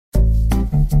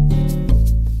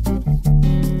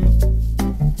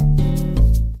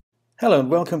Hello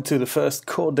and welcome to the first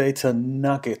Core Data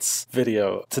Nuggets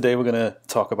video. Today we're going to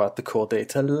talk about the Core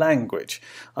Data language.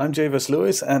 I'm Javers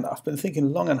Lewis and I've been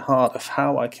thinking long and hard of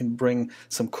how I can bring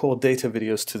some Core Data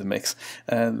videos to the mix.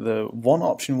 And the one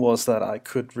option was that I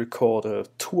could record a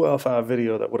 12-hour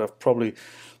video that would have probably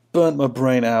burnt my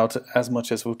brain out as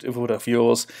much as it would have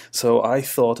yours. So I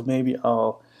thought maybe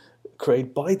I'll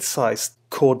create bite-sized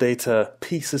core data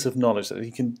pieces of knowledge that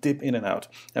you can dip in and out.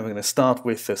 And we're going to start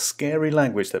with the scary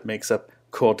language that makes up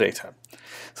core data.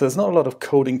 So there's not a lot of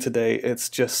coding today. It's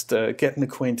just getting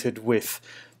acquainted with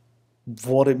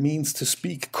what it means to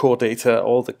speak core data,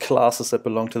 all the classes that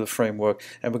belong to the framework,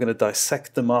 and we're going to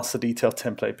dissect the master detail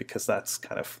template because that's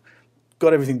kind of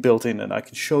got everything built in, and I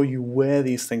can show you where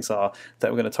these things are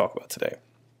that we're going to talk about today.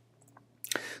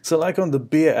 So like on the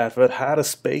beer advert, how to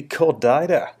speak core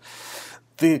data.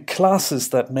 The classes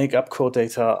that make up core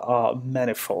data are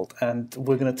manifold, and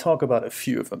we're going to talk about a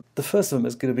few of them. The first of them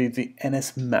is going to be the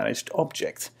NS managed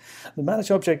object. The managed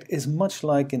object is much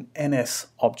like an NS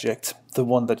object, the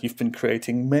one that you've been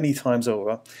creating many times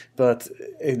over,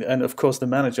 and of course the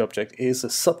managed object is a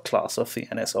subclass of the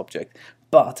NS object,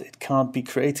 but it can't be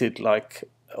created like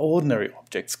ordinary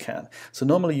objects can. So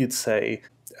normally you'd say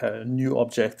new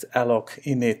object, alloc,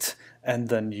 init, and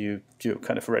then you're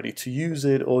kind of ready to use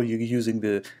it, or you're using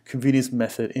the convenience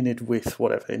method init with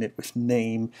whatever, init with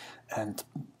name and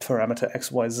parameter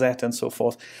xyz and so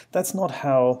forth. That's not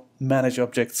how managed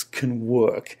objects can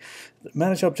work.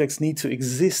 Managed objects need to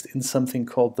exist in something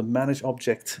called the managed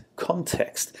object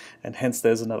context, and hence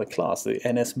there's another class, the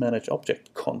NS managed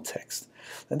object context.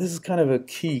 And this is kind of a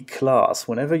key class.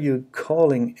 Whenever you're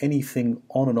calling anything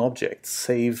on an object,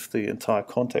 save the entire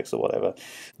context or whatever,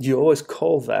 you always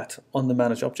call that on the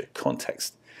managed object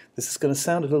context. This is going to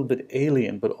sound a little bit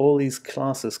alien, but all these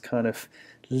classes kind of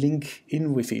link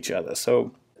in with each other.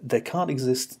 So they can't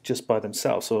exist just by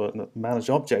themselves. So a managed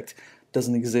object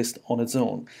doesn't exist on its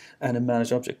own. And a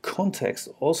managed object context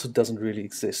also doesn't really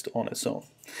exist on its own.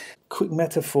 Quick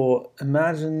metaphor,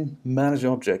 imagine managed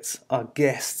objects are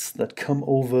guests that come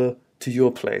over to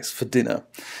your place for dinner.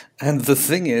 And the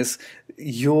thing is,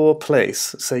 your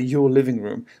place, say your living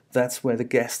room, that's where the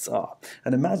guests are.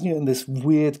 And imagine you're in this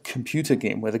weird computer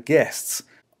game where the guests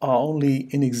are only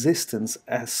in existence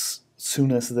as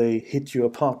soon as they hit your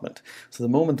apartment. So the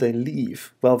moment they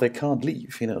leave, well, they can't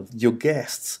leave. Your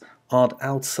guests aren't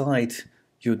outside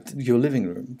your living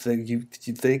room.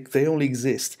 They only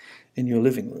exist in your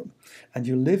living room. And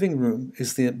your living room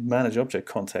is the managed object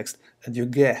context, and your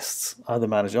guests are the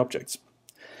managed objects.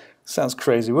 Sounds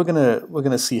crazy. We're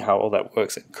gonna see how all that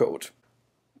works in code.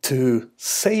 To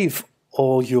save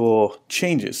all your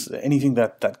changes, anything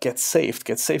that gets saved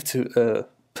to a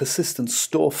persistent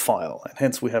store file, and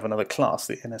hence we have another class,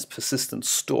 the NS persistent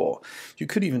store. You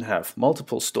could even have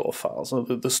multiple store files. So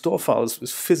the store file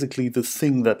is physically the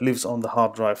thing that lives on the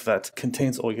hard drive that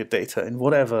contains all your data in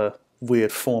whatever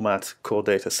weird format core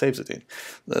data saves it in.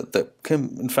 There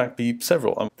can in fact be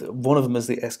several. One of them is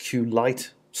the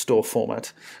SQLite store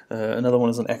format. Another one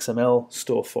is an XML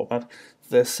store format.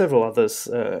 There's several others.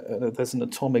 There's an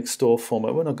atomic store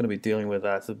format. We're not going to be dealing with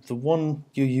that. The one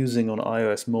you're using on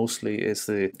iOS mostly is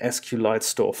the SQLite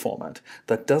store format.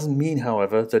 That doesn't mean,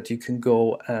 however, that you can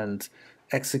go and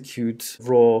execute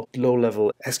raw,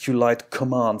 low-level SQLite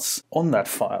commands on that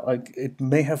file. It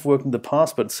may have worked in the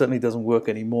past, but it certainly doesn't work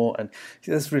anymore, and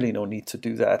there's really no need to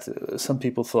do that. Some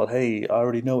people thought, hey, I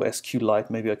already know SQLite,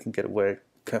 maybe I can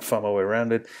find my way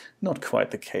around it. Not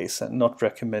quite the case, and not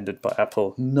recommended by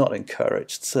Apple, not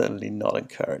encouraged, certainly not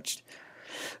encouraged.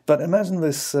 But imagine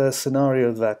this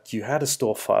scenario that you had a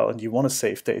store file and you want to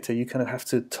save data. You kind of have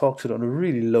to talk to it on a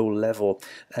really low level,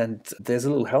 and there's a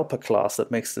little helper class that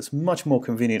makes this much more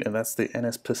convenient, and that's the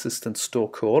NS persistent store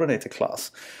coordinator class.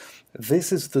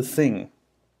 This is the thing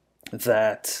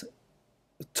that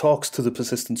talks to the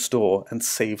persistent store and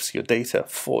saves your data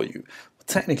for you.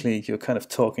 Technically, you're kind of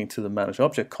talking to the managed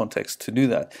object context to do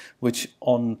that, which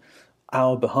on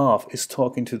our behalf is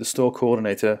talking to the store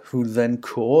coordinator, who then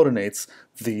coordinates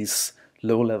these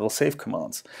low-level save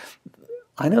commands.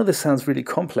 I know this sounds really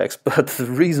complex, but the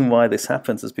reason why this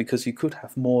happens is because you could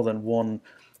have more than one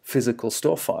physical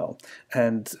store file,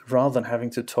 and rather than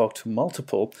having to talk to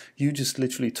multiple, you just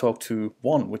literally talk to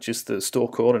one, which is the store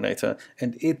coordinator,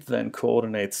 and it then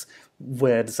coordinates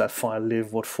where does that file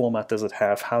live, what format does it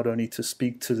have, how do I need to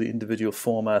speak to the individual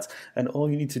formats, and all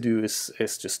you need to do is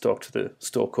just talk to the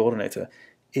store coordinator,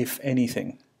 if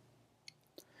anything.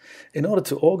 In order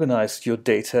to organize your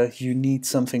data, you need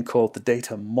something called the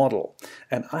data model.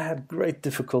 And I had great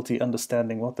difficulty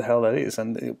understanding what the hell that is.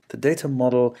 And the data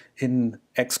model in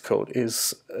Xcode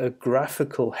is a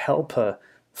graphical helper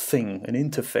thing, an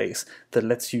interface that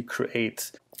lets you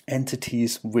create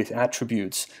entities with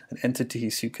attributes. And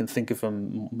entities, you can think of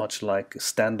them much like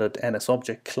standard NS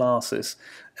object classes,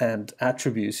 and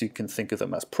attributes, you can think of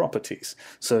them as properties.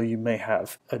 So you may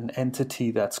have an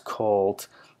entity that's called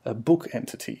a book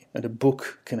entity, and a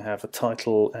book can have a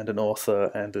title and an author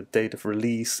and a date of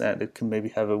release, and it can maybe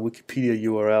have a Wikipedia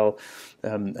URL,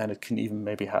 and it can even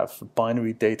maybe have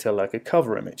binary data like a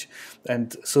cover image.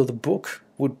 And so the book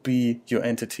would be your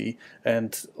entity,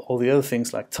 and all the other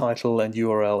things like title and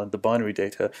URL and the binary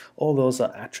data, all those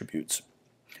are attributes.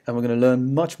 And we're going to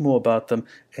learn much more about them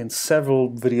in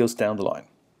several videos down the line.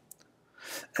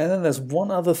 And then there's one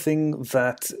other thing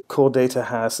that Core Data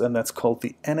has, and that's called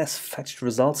the NS Fetched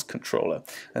Results Controller.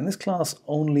 And this class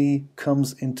only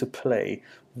comes into play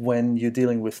when you're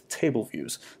dealing with table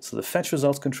views. So the Fetch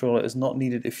Results Controller is not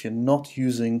needed if you're not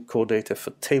using Core Data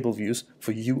for table views,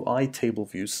 for UI table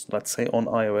views, let's say on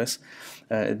iOS.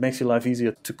 It makes your life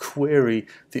easier to query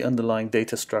the underlying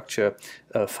data structure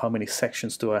of how many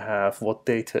sections do I have, what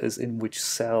data is in which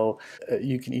cell.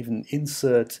 You can even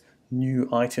insert new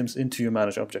items into your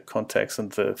manage object context,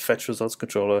 and the Fetch Results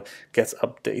Controller gets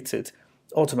updated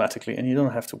automatically, and you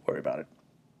don't have to worry about it.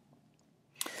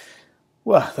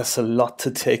 Well, that's a lot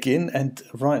to take in, and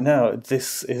right now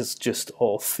this is just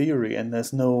all theory, and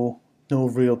there's no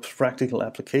real practical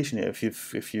application here.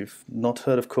 If you've not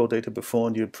heard of Core Data before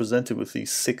and you're presented with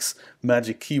these 6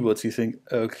 magic keywords, you think,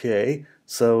 okay,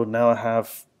 so now I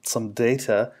have some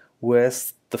data,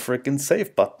 where's the freaking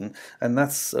save button? And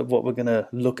that's what we're going to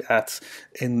look at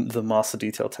in the master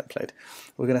detail template.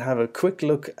 We're going to have a quick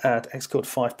look at Xcode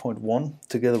 5.1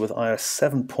 together with iOS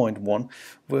 7.1.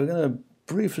 We're going to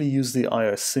briefly use the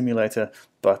iOS simulator,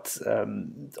 but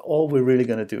all we're really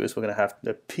going to do is we're going to have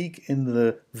a peek in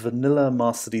the vanilla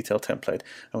master detail template,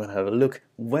 and we're going to have a look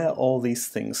where all these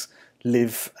things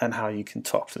live and how you can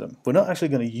talk to them. We're not actually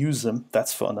going to use them,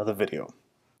 that's for another video.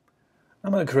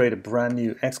 I'm going to create a brand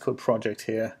new Xcode project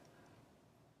here.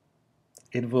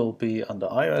 It will be under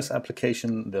iOS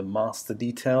application, the master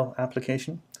detail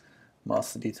application,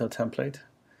 master detail template.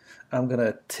 I'm going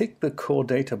to tick the Core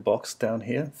Data box down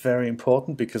here, very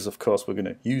important because of course we're going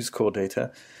to use Core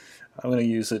Data. I'm going to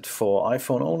use it for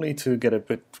iPhone only to get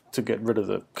rid of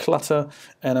the clutter,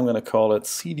 and I'm going to call it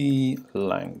CD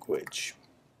language.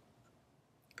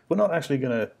 We're not actually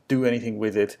going to do anything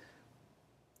with it.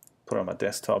 Put it on my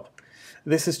desktop.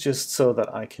 This is just so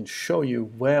that I can show you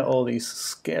where all these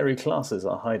scary classes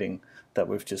are hiding that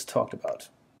we've just talked about.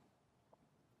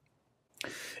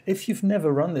 If you've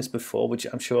never run this before, which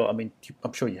I'm sure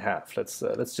you have, let's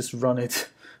just run it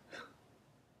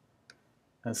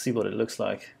and see what it looks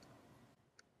like.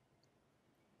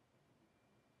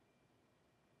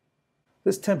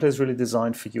 This template is really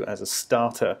designed for you as a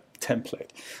starter template.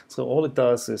 So all it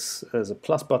does is there's a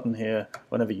plus button here.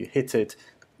 Whenever you hit it,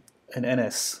 an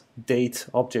NS date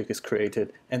object is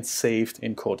created and saved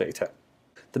in Core Data.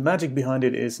 The magic behind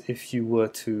it is if you were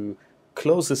to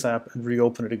close this app and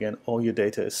reopen it again, all your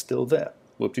data is still there.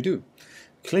 Whoop-de-doo.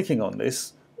 Clicking on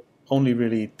this only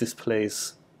really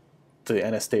displays the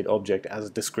NSDate object as a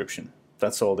description.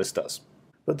 That's all this does.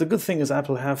 But the good thing is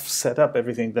Apple have set up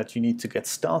everything that you need to get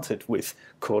started with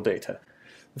Core Data.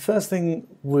 The first thing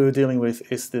we're dealing with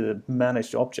is the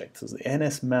managed object. So the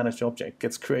NS managed object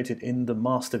gets created in the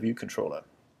master view controller.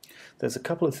 There's a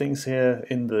couple of things here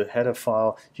in the header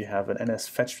file. You have an NS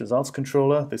fetched results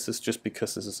controller. This is just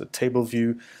because this is a table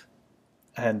view,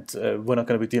 and we're not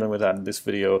going to be dealing with that in this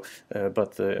video,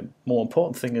 but the more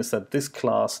important thing is that this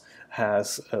class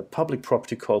has a public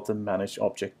property called the managed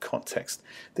object context.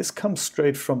 This comes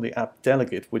straight from the app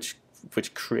delegate, which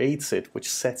creates it, which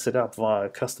sets it up via a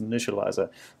custom initializer,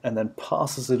 and then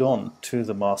passes it on to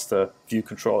the master view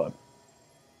controller.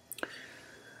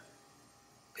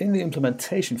 In the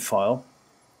implementation file,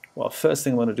 well, first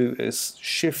thing I want to do is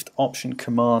Shift Option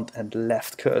Command and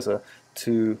left cursor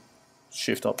to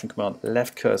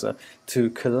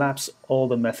collapse all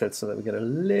the methods so that we get a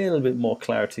little bit more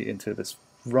clarity into this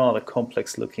rather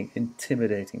complex looking,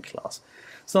 intimidating class.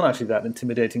 It's not actually that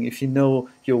intimidating. If you know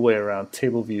your way around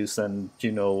table views, then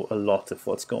you know a lot of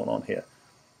what's going on here.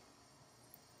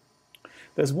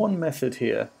 There's one method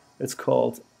here. It's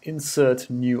called insert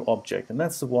new object, and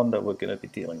that's the one that we're going to be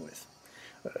dealing with.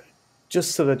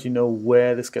 Just so that you know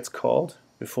where this gets called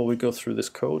before we go through this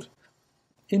code.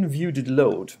 In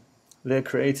view.did_load, they're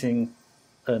creating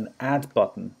an add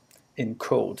button in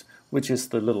code, which is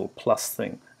the little plus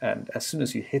thing, and as soon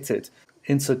as you hit it,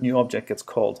 insert new object gets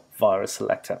called via a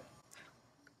selector.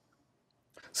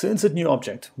 So insert new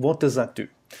object, what does that do?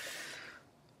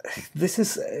 This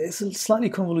is it's a slightly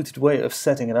convoluted way of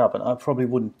setting it up, and I probably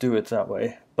wouldn't do it that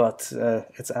way. But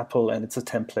it's Apple, and it's a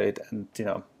template, and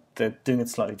they're doing it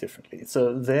slightly differently.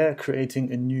 So they're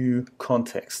creating a new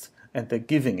context, and they're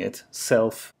giving it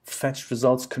self fetched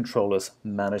results controllers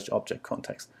managed object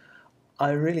context.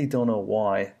 I really don't know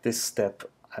why this step.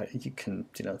 You can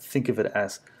think of it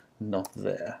as not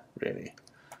there really.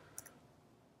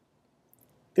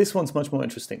 This one's much more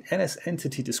interesting. NS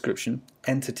entity description,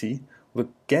 entity, we're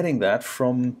getting that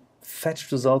from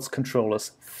fetch results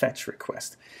controllers fetch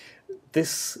request.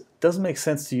 This doesn't make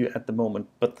sense to you at the moment,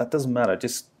 but that doesn't matter.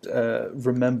 Just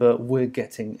remember we're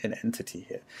getting an entity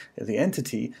here. The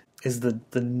entity is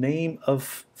the name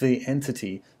of the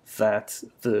entity that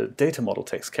the data model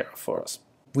takes care of for us.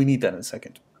 We need that in a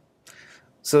second.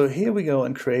 So here we go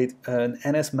and create an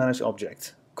NS managed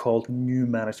object called new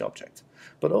managed object.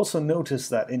 But also notice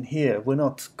that in here we're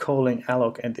not calling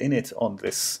alloc and init on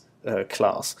this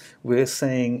class. We're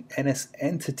saying NS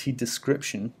entity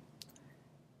description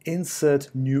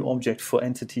insert new object for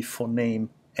entity for name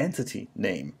entity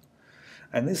name.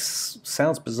 And this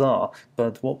sounds bizarre,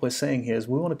 but what we're saying here is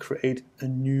we want to create a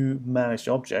new managed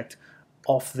object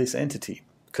of this entity,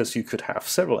 because you could have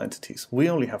several entities. We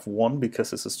only have one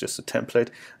because this is just a template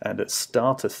and a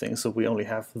starter thing, so we only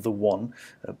have the one,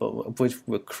 but which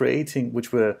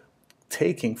we're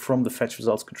taking from the fetch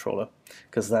results controller,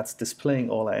 because that's displaying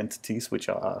all our entities, which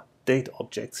are our date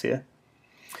objects here.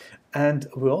 And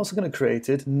we're also going to create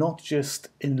it not just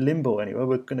in limbo anywhere,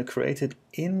 we're going to create it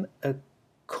in a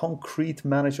concrete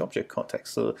managed object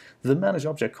context. So the managed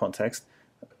object context,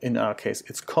 in our case,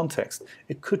 it's context.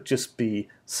 It could just be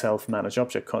self-managed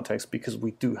object context because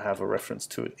we do have a reference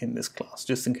to it in this class.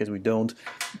 Just in case we don't,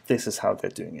 this is how they're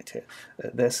doing it here.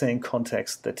 They're saying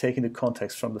context, they're taking the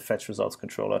context from the fetch results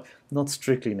controller, not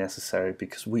strictly necessary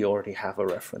because we already have a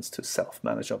reference to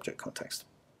self-managed object context.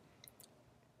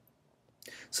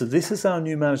 So this is our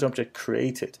new managed object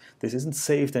created. This isn't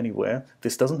saved anywhere.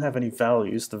 This doesn't have any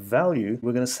values. The value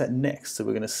we're going to set next. So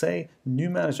we're going to say new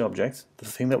managed object, the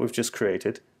thing that we've just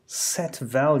created, set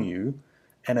value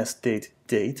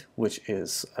NSDate, which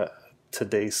is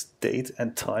today's date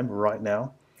and time right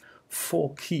now,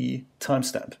 for key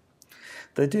timestamp.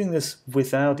 They're doing this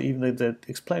without even, they're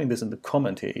explaining this in the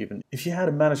comment here even. If you had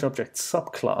a managed object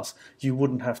subclass, you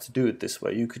wouldn't have to do it this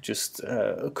way. You could just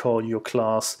call your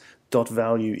class dot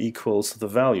value equals the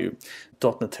value,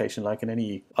 dot notation like in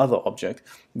any other object.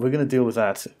 We're going to deal with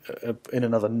that in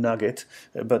another nugget,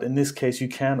 but in this case you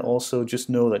can also just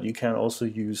know that you can also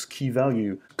use key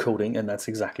value coding, and that's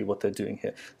exactly what they're doing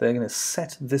here. They're going to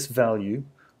set this value,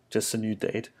 just a new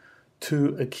date,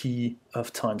 to a key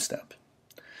of timestamp.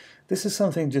 This is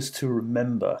something just to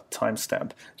remember,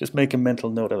 timestamp. Just make a mental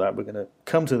note of that. We're going to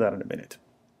come to that in a minute.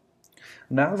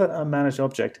 Now that our managed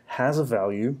object has a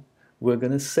value, we're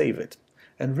going to save it.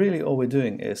 And really all we're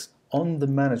doing is, on the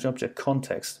managed object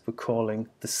context, we're calling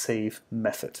the save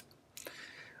method.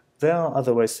 There are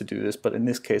other ways to do this, but in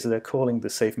this case they're calling the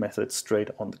save method straight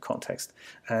on the context.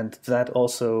 And that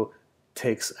also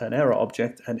takes an error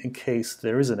object, and in case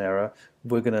there is an error,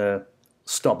 we're going to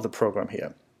stop the program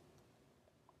here.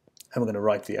 And we're going to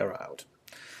write the error out.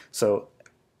 So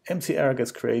empty error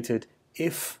gets created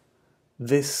if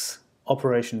this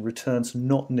operation returns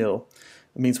not nil.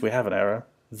 It means we have an error,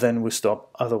 then we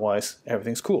stop, otherwise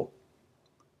everything's cool.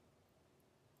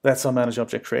 That's our managed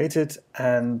object created,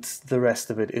 and the rest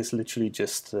of it is literally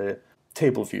just the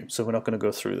table view, so we're not going to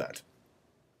go through that.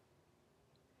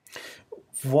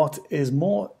 What is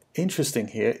more interesting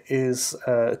here is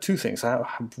two things.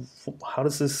 How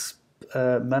does this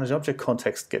managed object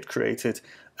context get created,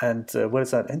 and where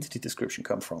does that entity description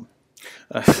come from?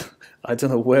 I don't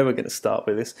know where we're going to start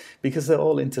with this, because they're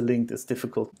all interlinked. It's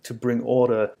difficult to bring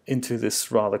order into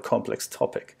this rather complex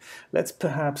topic. Let's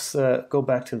perhaps go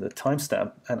back to the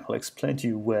timestamp, and I'll explain to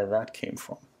you where that came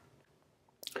from.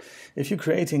 If you're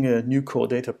creating a new core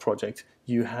data project,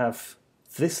 you have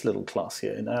this little class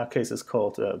here. In our case, it's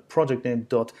called project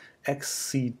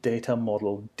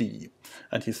name.xcdataModelD.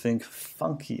 And you think,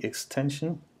 funky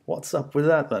extension? What's up with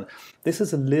that then? This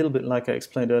is a little bit like I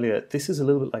explained earlier. This is a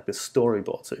little bit like the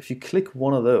storyboard. So if you click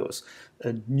one of those,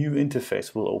 a new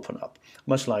interface will open up.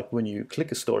 Much like when you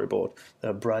click a storyboard,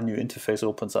 a brand new interface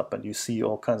opens up and you see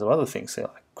all kinds of other things, say,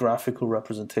 like graphical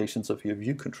representations of your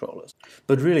view controllers.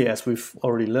 But really, as we've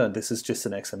already learned, this is just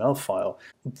an XML file.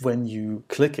 When you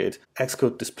click it,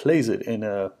 Xcode displays it in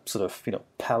a sort of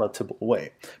palatable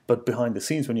way. But behind the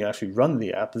scenes, when you actually run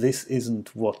the app, this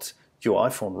isn't what your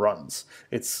iPhone runs.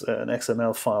 It's an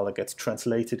XML file that gets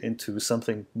translated into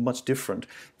something much different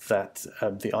that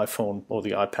the iPhone or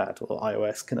the iPad or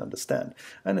iOS can understand.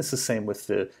 And it's the same with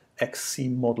the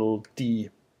xcmodel.d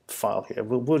file here.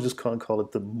 We'll just call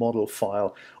it the model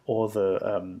file, or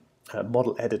the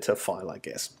model editor file, I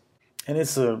guess. And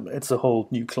it's a whole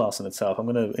new class in itself. I'm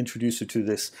going to introduce you to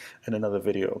this in another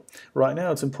video. Right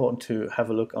now it's important to have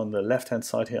a look on the left hand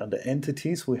side here under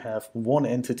entities. We have one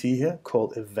entity here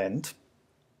called event,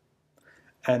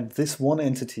 and this one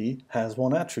entity has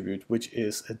one attribute, which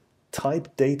is a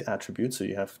type date attribute. So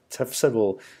you have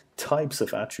several types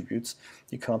of attributes.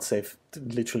 You can't save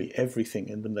literally everything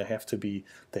in them. They have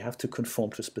to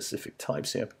conform to specific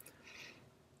types here.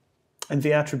 And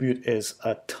the attribute is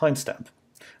a timestamp.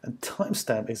 And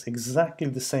timestamp is exactly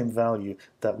the same value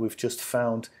that we've just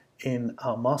found in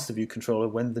our master view controller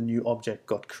when the new object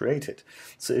got created.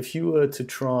 So if you were to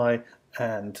try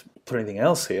and put anything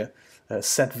else here,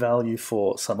 set value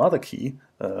for some other key,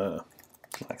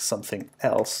 like something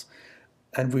else,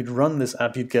 and we'd run this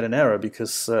app, you'd get an error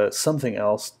because something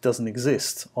else doesn't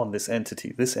exist on this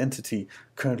entity. This entity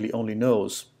currently only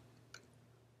knows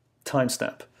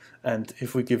timestamp, and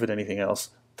if we give it anything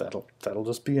else, that'll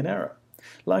just be an error.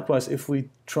 Likewise, if we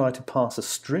try to pass a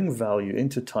string value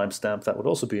into timestamp, that would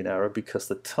also be an error because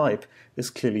the type is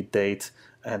clearly date,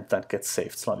 and that gets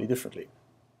saved slightly differently.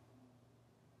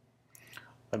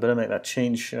 I better make that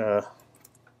change this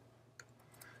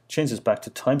back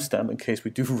to timestamp in case we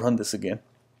do run this again.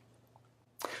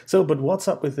 So, but what's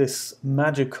up with this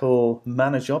magical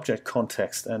manage object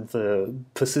context and the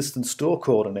persistent store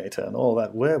coordinator and all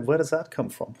that? Where does that come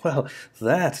from? Well,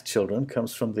 that, children,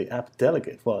 comes from the app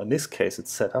delegate. Well, in this case,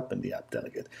 it's set up in the app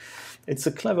delegate. It's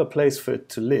a clever place for it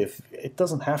to live. It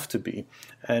doesn't have to be.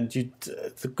 And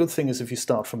the good thing is if you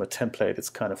start from a template, it's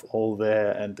kind of all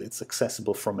there and it's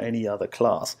accessible from any other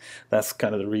class. That's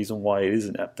kind of the reason why it is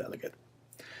an app delegate.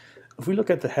 If we look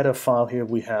at the header file here,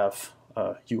 we have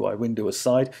UI window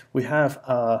aside, we have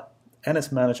a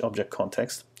NS manage object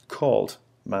context called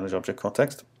manage object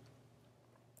context.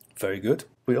 Very good.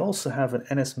 We also have an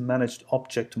NS managed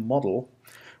object model,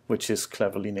 which is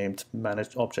cleverly named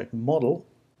managed object model.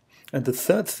 And the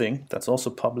third thing that's also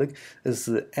public is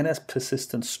the NS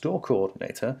persistent store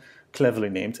coordinator, cleverly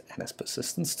named NS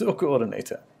persistent store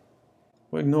coordinator.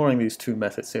 We're ignoring these two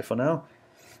methods here for now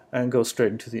and go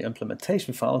straight into the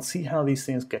implementation file and see how these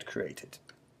things get created.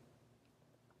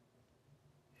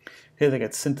 Here they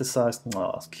get synthesized.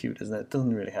 Oh, it's cute, isn't it? It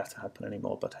doesn't really have to happen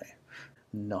anymore, but hey,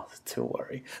 not to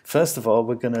worry. First of all,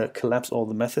 we're going to collapse all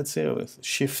the methods here with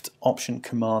Shift, Option,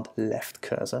 Command, Left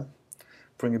cursor.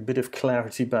 Bring a bit of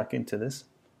clarity back into this.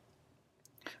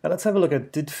 And let's have a look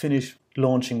at did finish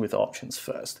launching with options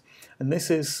first. And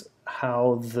this is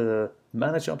how the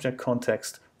manage object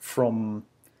context from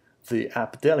the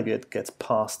app delegate gets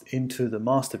passed into the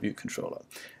master view controller,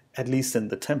 at least in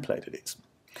the template it is.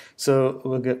 So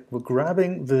we're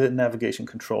grabbing the navigation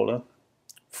controller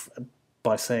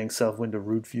by saying self window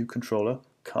root view controller,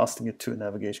 casting it to a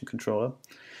navigation controller,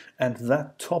 and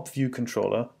that top view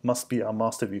controller must be our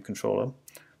master view controller,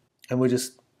 and we're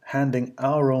just handing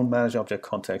our own manage object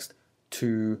context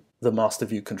to the master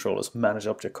view controller's manage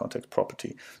object context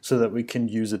property so that we can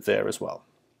use it there as well.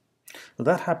 So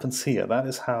that happens here. That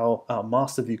is how our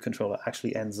master view controller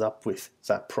actually ends up with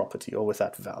that property or with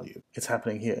that value. It's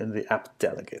happening here in the app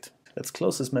delegate. Let's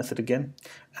close this method again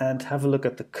and have a look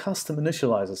at the custom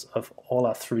initializers of all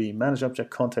our three manage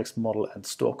object context, model, and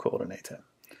store coordinator.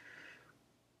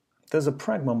 There's a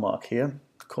pragma mark here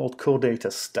called core data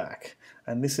stack,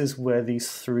 and this is where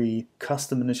these three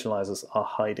custom initializers are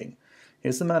hiding.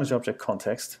 Here's the manage object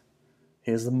context,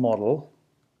 here's the model,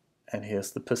 and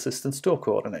here's the persistent store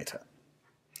coordinator.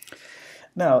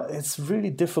 Now, it's really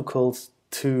difficult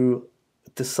to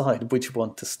decide which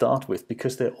one to start with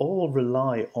because they all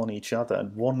rely on each other,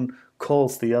 and one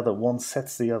calls the other, one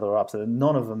sets the other up, so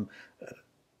none of them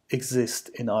exist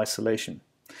in isolation.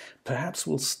 Perhaps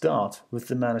we'll start with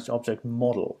the managed object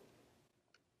model.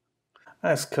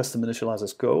 As custom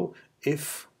initializers go,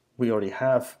 if we already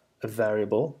have a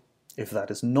variable, if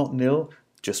that is not nil,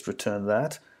 just return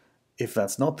that. If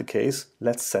that's not the case,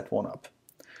 let's set one up.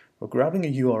 We're grabbing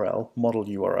a URL, model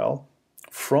URL,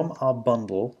 from our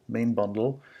bundle, main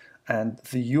bundle, and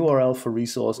the URL for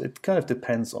resource, it kind of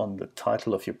depends on the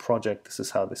title of your project. This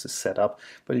is how this is set up,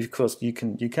 but of course you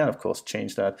can of course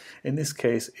change that. In this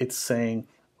case, it's saying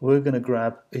we're going to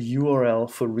grab a URL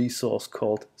for resource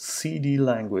called CD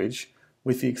language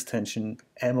with the extension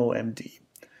MOMD.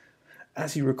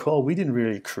 As you recall, we didn't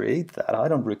really create that. I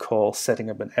don't recall setting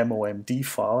up an MOMD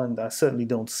file, and I certainly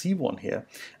don't see one here.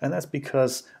 And that's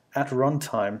because at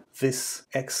runtime, this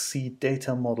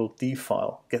xcdatamodel.d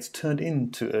file gets turned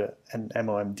into an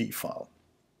MOMD file.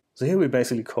 So here we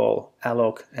basically call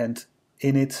alloc and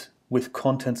init with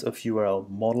contents of URL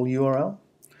model URL.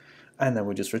 and then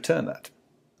we just return that.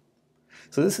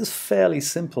 So this is fairly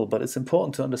simple, but it's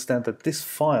important to understand that this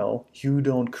file you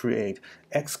don't create.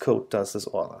 Xcode does this,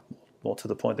 or more to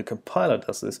the point, the compiler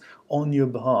does this on your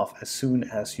behalf as soon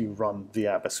as you run the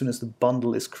app. As soon as the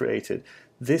bundle is created,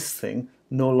 this thing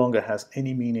no longer has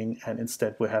any meaning, and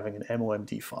instead we're having an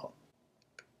MOMD file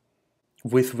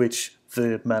with which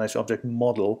the managed object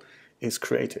model is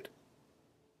created.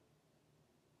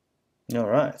 All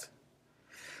right,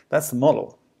 that's the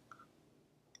model.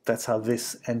 That's how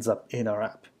this ends up in our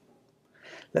app.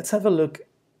 Let's have a look.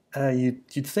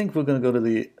 You'd think we're going to go to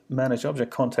the manage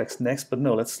object context next, but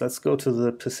no, let's go to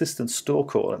the persistent store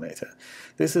coordinator.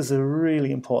 This is a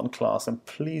really important class, and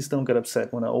please don't get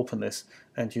upset when I open this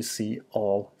and you see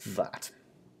all that.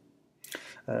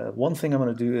 One thing I'm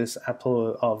going to do is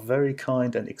Apple are very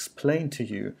kind and explain to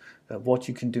you what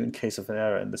you can do in case of an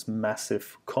error in this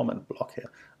massive comment block here.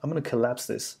 I'm going to collapse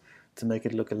this to make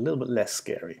it look a little bit less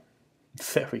scary.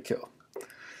 There we go.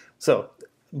 So,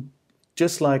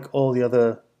 just like all the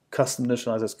other custom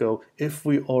initializers go, if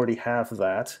we already have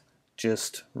that,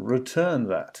 just return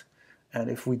that. And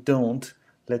if we don't,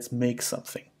 let's make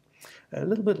something. A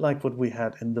little bit like what we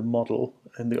had in the model,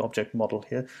 in the object model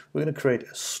here. We're going to create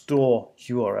a store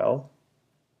URL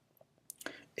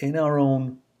in our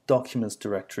own documents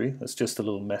directory. There's just a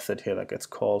little method here that gets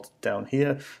called down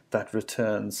here that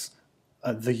returns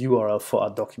the URL for our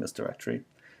documents directory,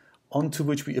 onto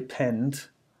which we append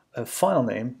a file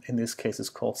name. In this case it's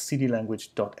called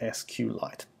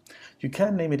cdlanguage.sqlite. You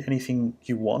can name it anything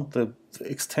you want. The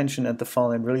extension and the file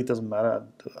name really doesn't matter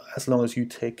as long as you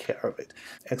take care of it.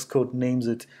 Xcode names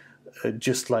it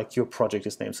just like your project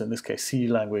is named. So in this case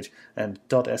cdlanguage and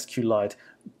 .sqlite,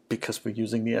 because we're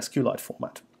using the SQLite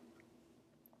format.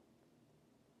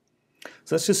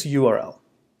 So that's just a URL.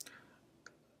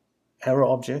 Error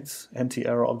object, empty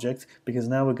error object, because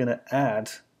now we're going to add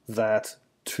that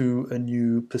to a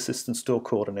new persistent store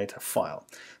coordinator file.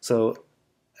 So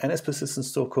NS persistent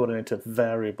store coordinator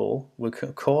variable, we're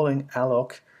calling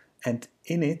alloc and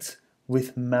init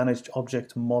with managed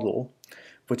object model,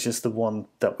 which is the one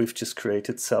that we've just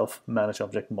created, self managed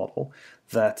object model,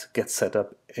 that gets set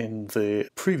up in the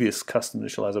previous custom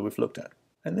initializer we've looked at.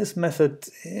 And this method,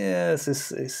 yes,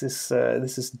 this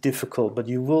is difficult, but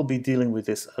you will be dealing with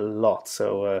this a lot,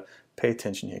 so pay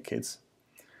attention here, kids.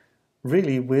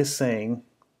 Really, we're saying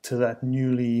to that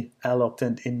newly alloced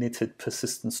and initted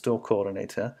persistent store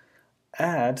coordinator,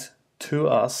 add to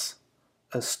us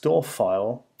a store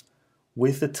file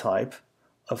with the type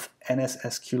of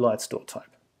NS-SQLite store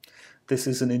type. This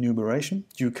is an enumeration.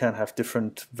 You can have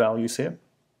different values here.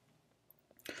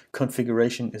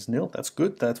 Configuration is nil. That's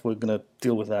good. We're going to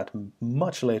deal with that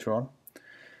much later on.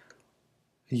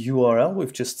 URL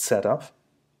we've just set up.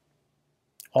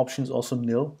 Options also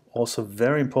nil. Also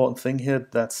very important thing here.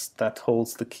 That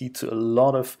holds the key to a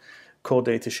lot of core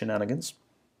data shenanigans.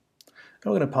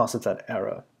 And we're going to pass it that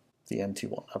error, the empty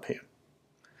one up here.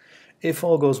 If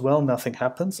all goes well, nothing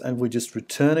happens, and we're just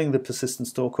returning the persistent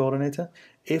store coordinator.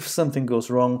 If something goes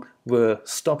wrong, we're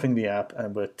stopping the app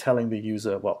and we're telling the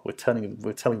user, well, we're telling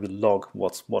the log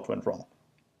what went wrong.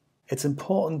 It's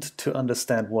important to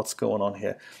understand what's going on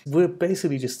here. We're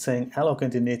basically just saying alloc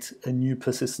and init a new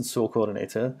persistent store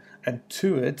coordinator, and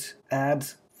to it add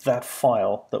that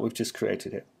file that we've just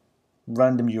created here.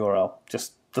 Random URL,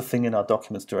 just the thing in our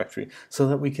documents directory, so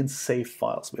that we can save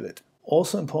files with it.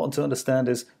 Also important to understand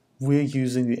is we're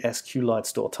using the SQLite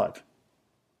store type.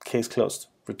 Case closed.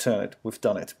 Return it. We've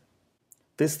done it.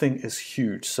 This thing is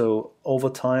huge, so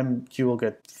over time you will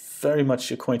get very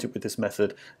much acquainted with this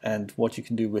method and what you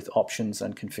can do with options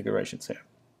and configurations here.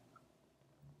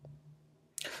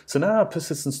 So now our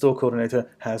persistent store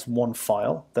coordinator has one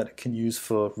file that it can use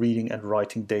for reading and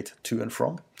writing data to and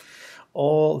from.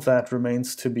 All that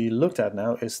remains to be looked at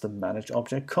now is the managed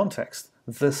object context,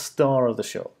 the star of the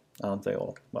show, aren't they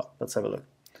all? Well, let's have a look.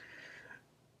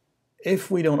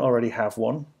 If we don't already have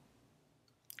one,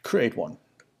 create one.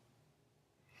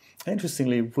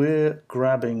 Interestingly, we're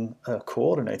grabbing a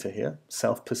coordinator here,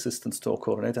 self-persistent store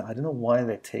coordinator. I don't know why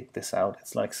they take this out.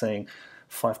 It's like saying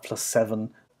 5 plus 7,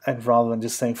 and rather than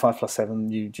just saying 5 plus 7,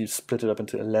 you split it up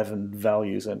into 11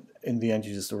 values, and in the end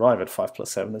you just arrive at 5 plus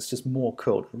 7. It's just more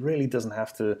code. It really doesn't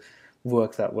have to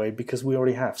work that way because we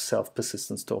already have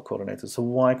self-persistent store coordinator. So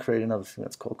why create another thing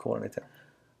that's called coordinator?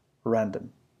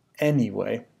 Random.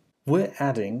 Anyway, we're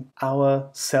adding our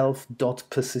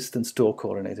self.persistent store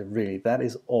coordinator, really, that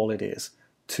is all it is,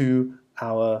 to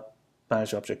our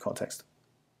managed object context.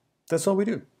 That's all we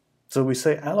do. So we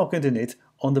say alloc and init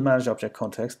on the managed object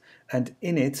context, and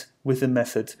init with the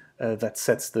method that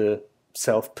sets the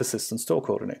self-persistent store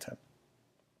coordinator.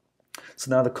 So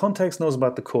now the context knows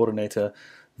about the coordinator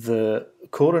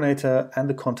and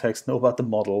the context know about the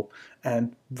model,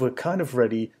 and we're kind of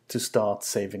ready to start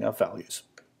saving our values.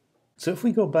 So if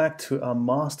we go back to our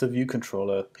master view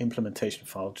controller implementation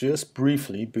file just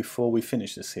briefly before we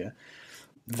finish this here,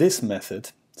 this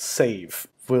method, save,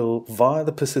 will via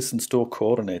the persistent store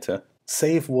coordinator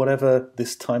save whatever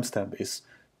this timestamp is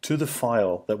to the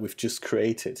file that we've just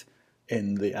created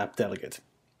in the app delegate,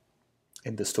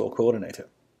 in the store coordinator.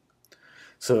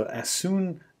 So as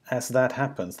soon as that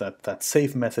happens, that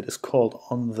save method is called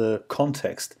on the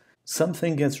context,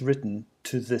 something gets written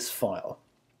to this file.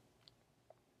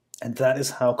 And that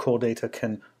is how core data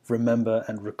can remember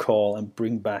and recall and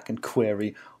bring back and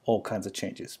query all kinds of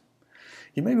changes.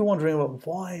 You may be wondering, well,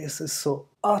 why is this so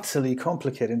utterly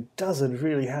complicated? Does it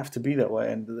really have to be that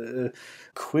way? And the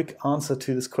quick answer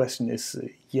to this question is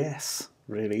yes,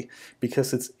 really,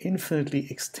 because it's infinitely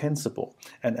extensible.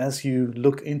 And as you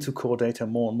look into core data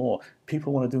more and more,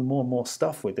 people want to do more and more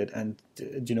stuff with it. And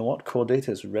you know what? Core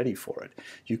data is ready for it.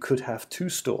 You could have two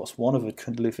stores. One of it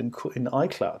could live in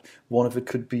iCloud. One of it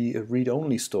could be a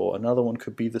read-only store. Another one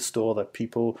could be the store that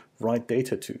people write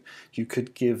data to. You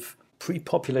could give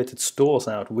pre-populated stores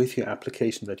out with your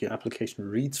application that your application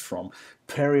reads from,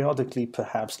 periodically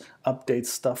perhaps updates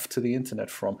stuff to the internet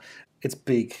from. It's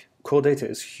big. Core data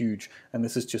is huge, and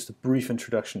this is just a brief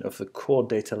introduction of the core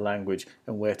data language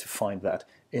and where to find that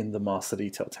in the master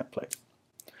detail template.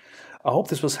 I hope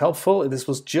this was helpful. This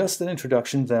was just an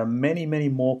introduction. There are many, many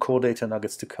more core data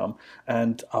nuggets to come,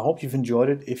 and I hope you've enjoyed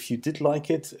it. If you did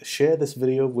like it, share this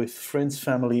video with friends,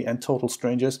 family, and total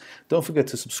strangers. Don't forget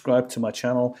to subscribe to my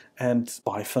channel, and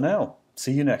bye for now.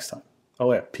 See you next time.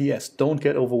 Oh yeah, PS, don't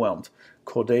get overwhelmed.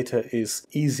 Core data is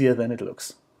easier than it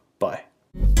looks. Bye.